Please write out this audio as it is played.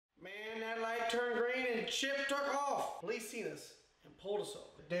turned green and Chip took off. Police seen us and pulled us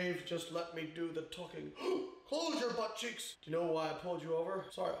over. Dave, just let me do the talking. Close your butt cheeks. Do you know why I pulled you over?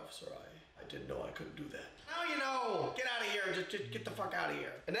 Sorry, officer, I didn't know I couldn't do that. Now you know. Get out of here. Just get the fuck out of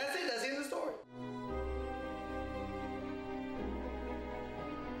here. And that's it. That's the end of the story.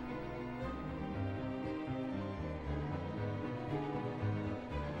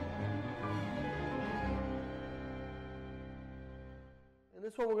 In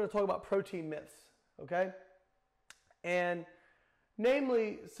this one, we're going to talk about protein myths, okay? And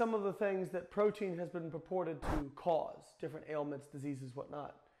namely, some of the things that protein has been purported to cause, different ailments, diseases,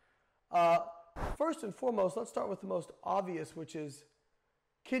 whatnot. First and foremost, let's start with the most obvious, which is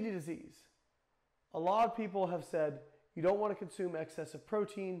kidney disease. A lot of people have said you don't want to consume excessive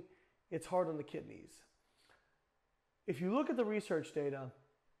protein. It's hard on the kidneys. If you look at the research data,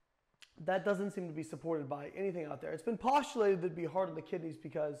 that doesn't seem to be supported by anything out there. It's been postulated that it'd be hard on the kidneys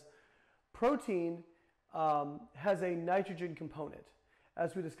because protein has a nitrogen component,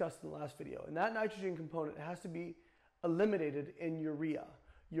 as we discussed in the last video. And that nitrogen component has to be eliminated in urea.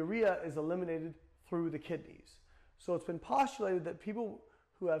 Urea is eliminated through the kidneys. So it's been postulated that people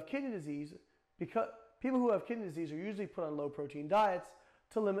who have kidney disease, because people who have kidney disease are usually put on low protein diets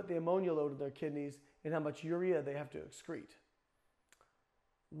to limit the ammonia load in their kidneys and how much urea they have to excrete.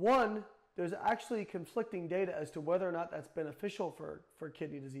 One, there's actually conflicting data as to whether or not that's beneficial for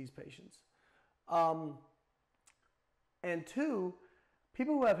kidney disease patients. And two,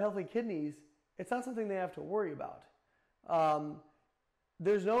 people who have healthy kidneys, it's not something they have to worry about.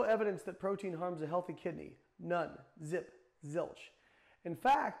 There's no evidence that protein harms a healthy kidney. None. Zip. Zilch. In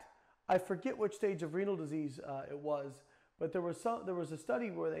fact, I forget which stage of renal disease it was, but there was a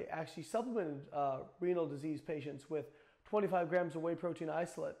study where they actually supplemented renal disease patients with 25 grams of whey protein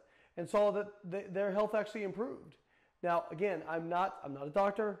isolate and saw that their health actually improved. Now, again, I'm not a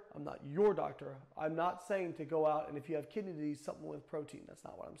doctor. I'm not your doctor. I'm not saying to go out and if you have kidney disease, supplement with protein. That's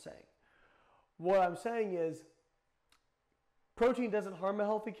not what I'm saying. What I'm saying is protein doesn't harm a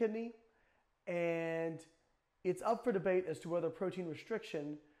healthy kidney, and it's up for debate as to whether protein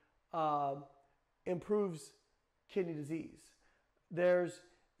restriction improves kidney disease.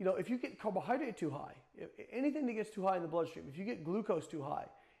 If you get carbohydrate too high, anything that gets too high in the bloodstream, if you get glucose too high,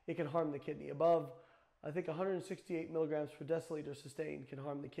 it can harm the kidney. Above, I think 168 milligrams per deciliter sustained can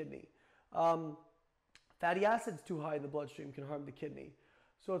harm the kidney. Fatty acids too high in the bloodstream can harm the kidney.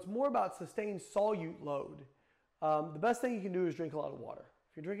 So it's more about sustained solute load. The best thing you can do is drink a lot of water.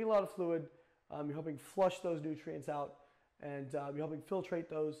 If you're drinking a lot of fluid, you're helping flush those nutrients out, and you're helping filtrate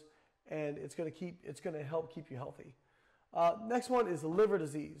those, and it's going to help keep you healthy. Next one is liver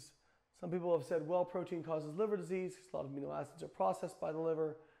disease. Some people have said, well, protein causes liver disease because a lot of amino acids are processed by the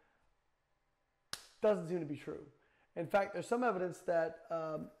liver. Doesn't seem to be true. In fact, there's some evidence that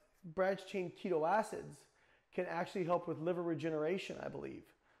branched-chain keto acids can actually help with liver regeneration, I believe.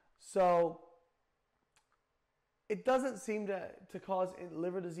 So it doesn't seem to cause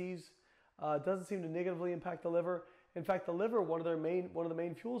liver disease. It doesn't seem to negatively impact the liver. In fact, the liver, one of the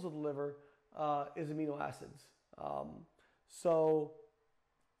main fuels of the liver is amino acids. So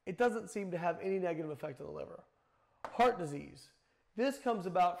it doesn't seem to have any negative effect on the liver. Heart disease. This comes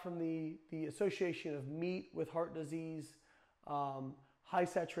about from the association of meat with heart disease, high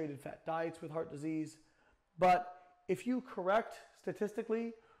saturated fat diets with heart disease. But if you correct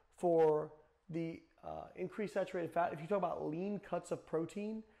statistically for the increased saturated fat, if you talk about lean cuts of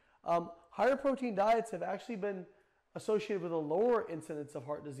protein, higher protein diets have actually been associated with a lower incidence of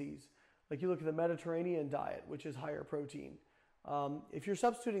heart disease. Like you look at the Mediterranean diet, which is higher protein. If you're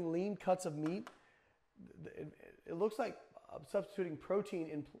substituting lean cuts of meat, it looks like substituting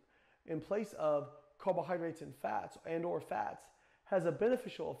protein in place of carbohydrates and fats or fats has a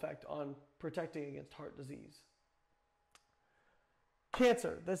beneficial effect on protecting against heart disease.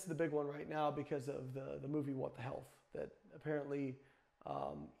 Cancer. This is the big one right now because of the movie What the Health, that apparently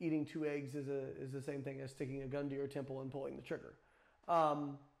eating 2 eggs is the same thing as sticking a gun to your temple and pulling the trigger.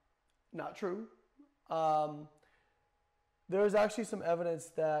 Not true. There is actually some evidence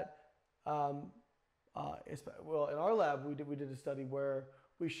that, in our lab, we did a study where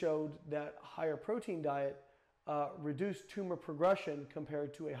we showed that higher protein diet reduced tumor progression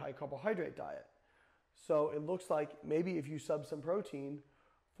compared to a high carbohydrate diet. So it looks like maybe if you sub some protein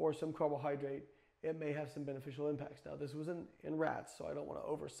for some carbohydrate, it may have some beneficial impacts. Now, this was in rats, so I don't want to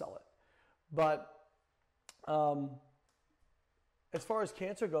oversell it. But as far as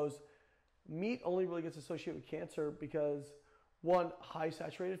cancer goes, meat only really gets associated with cancer because, one, high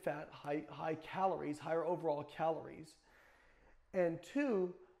saturated fat, high calories, higher overall calories. And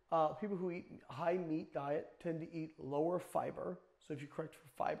two, people who eat high meat diet tend to eat lower fiber. So if you correct for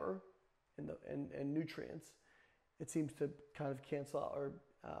fiber, and nutrients. It seems to kind of cancel out or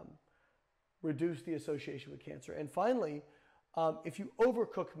reduce the association with cancer. And finally, if you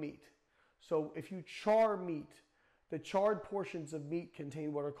overcook meat, so if you char meat, the charred portions of meat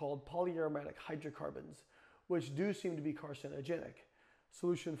contain what are called polyaromatic hydrocarbons, which do seem to be carcinogenic.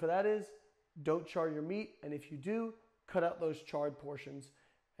 Solution for that is don't char your meat, and if you do, cut out those charred portions,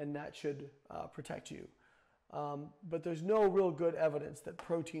 and that should protect you. But there's no real good evidence that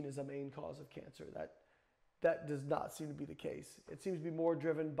protein is a main cause of cancer. That does not seem to be the case. It seems to be more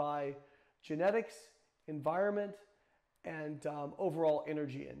driven by genetics, environment, and overall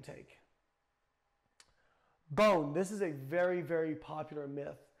energy intake. Bone. This is a very, very popular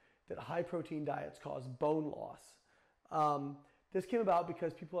myth that high protein diets cause bone loss. This came about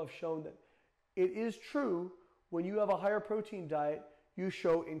because people have shown that it is true when you have a higher protein diet, you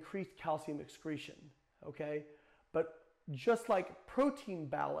show increased calcium excretion, okay? But just like protein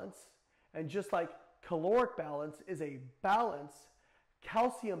balance and just like caloric balance is a balance,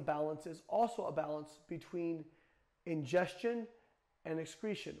 calcium balance is also a balance between ingestion and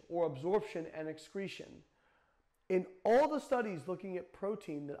excretion, or absorption and excretion. In all the studies looking at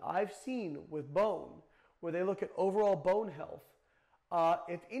protein that I've seen with bone, where they look at overall bone health,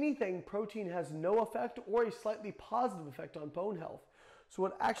 if anything, protein has no effect or a slightly positive effect on bone health. So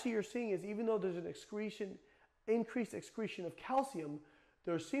what actually you're seeing is, even though there's an increased excretion of calcium,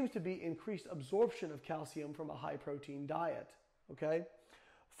 there seems to be increased absorption of calcium from a high protein diet, okay?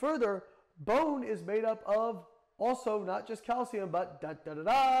 Further, bone is made up of also not just calcium, but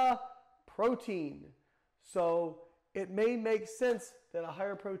protein. So it may make sense that a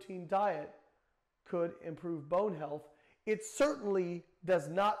higher protein diet could improve bone health. It certainly does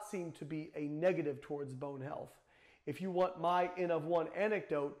not seem to be a negative towards bone health. If you want my N of one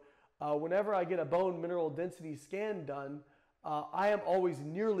anecdote, whenever I get a bone mineral density scan done, I am always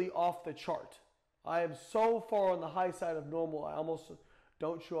nearly off the chart. I am so far on the high side of normal, I almost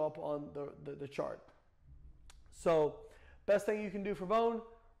don't show up on the chart. So, best thing you can do for bone,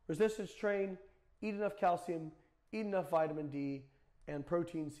 resistance train, eat enough calcium, eat enough vitamin D, and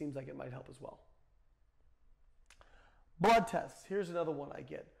protein seems like it might help as well. Blood tests. Here's another one I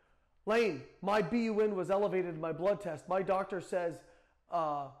get. Layne, my BUN was elevated in my blood test. My doctor says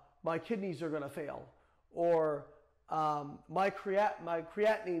my kidneys are going to fail. Or my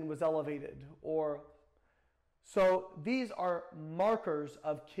creatinine was elevated. So these are markers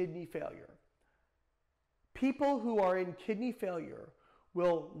of kidney failure. People who are in kidney failure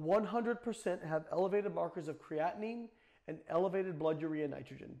will 100% have elevated markers of creatinine and elevated blood urea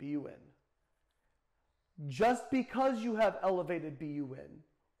nitrogen, BUN. Just because you have elevated BUN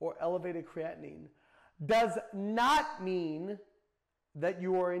or elevated creatinine does not mean that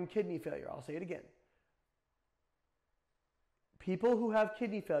you are in kidney failure. I'll say it again. People who have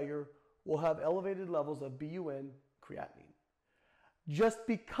kidney failure will have elevated levels of BUN, creatinine. Just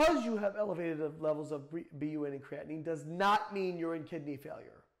because you have elevated levels of BUN and creatinine does not mean you're in kidney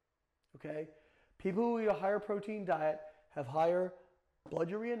failure. Okay? People who eat a higher protein diet have higher blood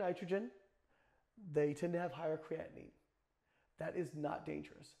urea nitrogen. They tend to have higher creatinine. That is not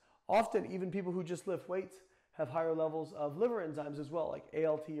dangerous. Often, even people who just lift weights have higher levels of liver enzymes as well, like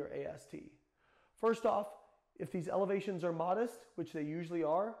ALT or AST. First off, if these elevations are modest, which they usually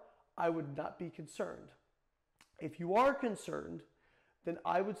are, I would not be concerned. If you are concerned, then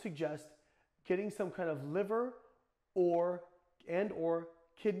I would suggest getting some kind of liver or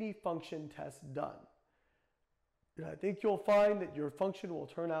kidney function test done. And I think you'll find that your function will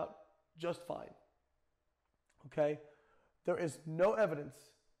turn out just fine. Okay? There is no evidence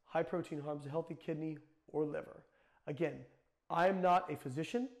high protein harms a healthy kidney or liver. Again, I'm not a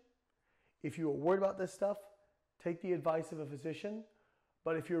physician. If you are worried about this stuff, take the advice of a physician.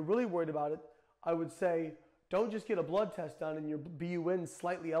 But if you're really worried about it, I would say don't just get a blood test done and your BUN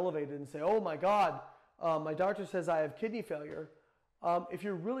slightly elevated and say, oh my God, my doctor says I have kidney failure. If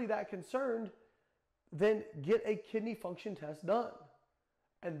you're really that concerned, then get a kidney function test done.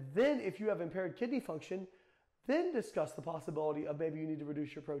 And then if you have impaired kidney function, then discuss the possibility of maybe you need to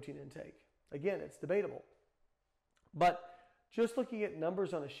reduce your protein intake. Again, it's debatable. But just looking at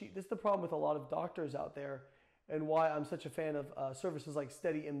numbers on a sheet, this is the problem with a lot of doctors out there, and why I'm such a fan of services like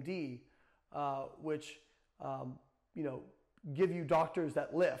SteadyMD, which give you doctors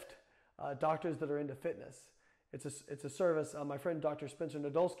that lift, doctors that are into fitness. It's a service my friend Dr. Spencer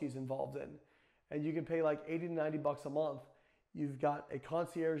Nadolsky is involved in, and you can pay like $80 to $90 a month. You've got a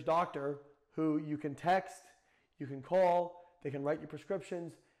concierge doctor who you can text, you can call, they can write you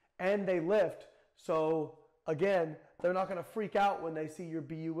prescriptions, and they lift. So again, they're not going to freak out when they see your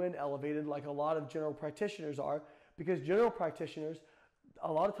BUN elevated like a lot of general practitioners are, because general practitioners,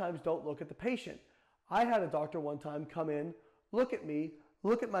 a lot of times don't look at the patient. I had a doctor one time come in, look at me,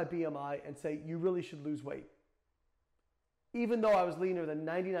 look at my BMI, and say, you really should lose weight. Even though I was leaner than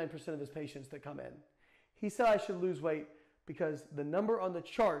 99% of his patients that come in. He said I should lose weight because the number on the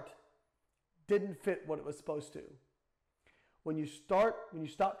chart didn't fit what it was supposed to. When you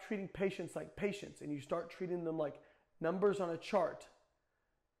stop treating patients like patients and you start treating them like numbers on a chart,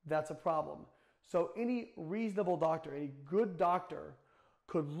 that's a problem. So any reasonable doctor, any good doctor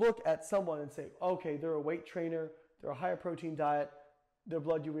could look at someone and say, okay, they're a weight trainer, they're a higher protein diet, their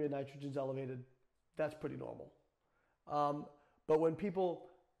blood urea nitrogen's elevated. That's pretty normal. But when people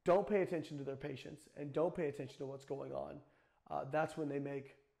don't pay attention to their patients and don't pay attention to what's going on, that's when they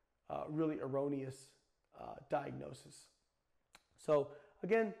make really erroneous diagnosis. So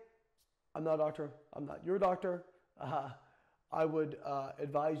again, I'm not a doctor. I'm not your doctor. I would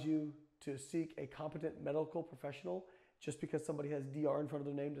advise you to seek a competent medical professional. Just because somebody has DR in front of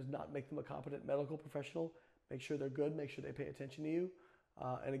their name does not make them a competent medical professional. Make sure they're good. Make sure they pay attention to you.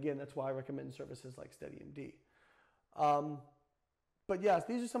 And again, that's why I recommend services like SteadyMD. But yes,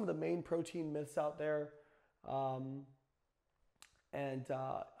 these are some of the main protein myths out there. And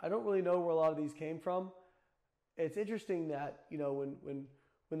I don't really know where a lot of these came from. It's interesting that, you know, when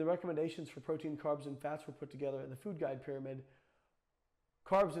the recommendations for protein, carbs, and fats were put together in the food guide pyramid,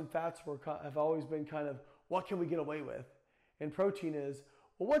 carbs and fats have always been kind of, what can we get away with? And protein is,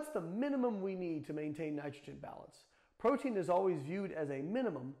 well, what's the minimum we need to maintain nitrogen balance? Protein is always viewed as a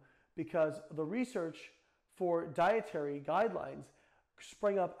minimum because the research for dietary guidelines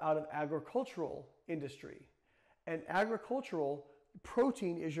sprang up out of agricultural industry. And agricultural,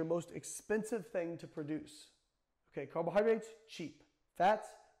 protein is your most expensive thing to produce. Okay, carbohydrates, cheap. Fats,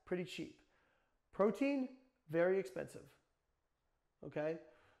 pretty cheap. Protein, very expensive. Okay,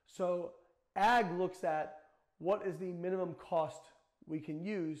 so ag looks at what is the minimum cost we can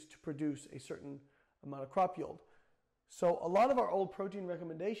use to produce a certain amount of crop yield. So a lot of our old protein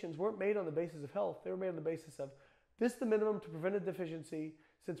recommendations weren't made on the basis of health. They were made on the basis of this is the minimum to prevent a deficiency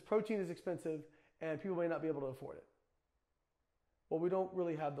since protein is expensive and people may not be able to afford it. Well, we don't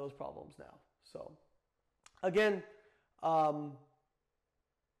really have those problems now. So again,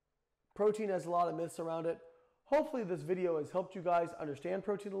 protein has a lot of myths around it. Hopefully this video has helped you guys understand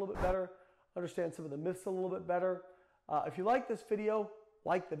protein a little bit better, understand some of the myths a little bit better. If you like this video,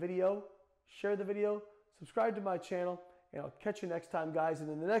 like the video, share the video, subscribe to my channel, and I'll catch you next time, guys. And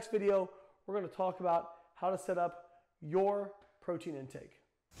in the next video, we're going to talk about how to set up your protein intake.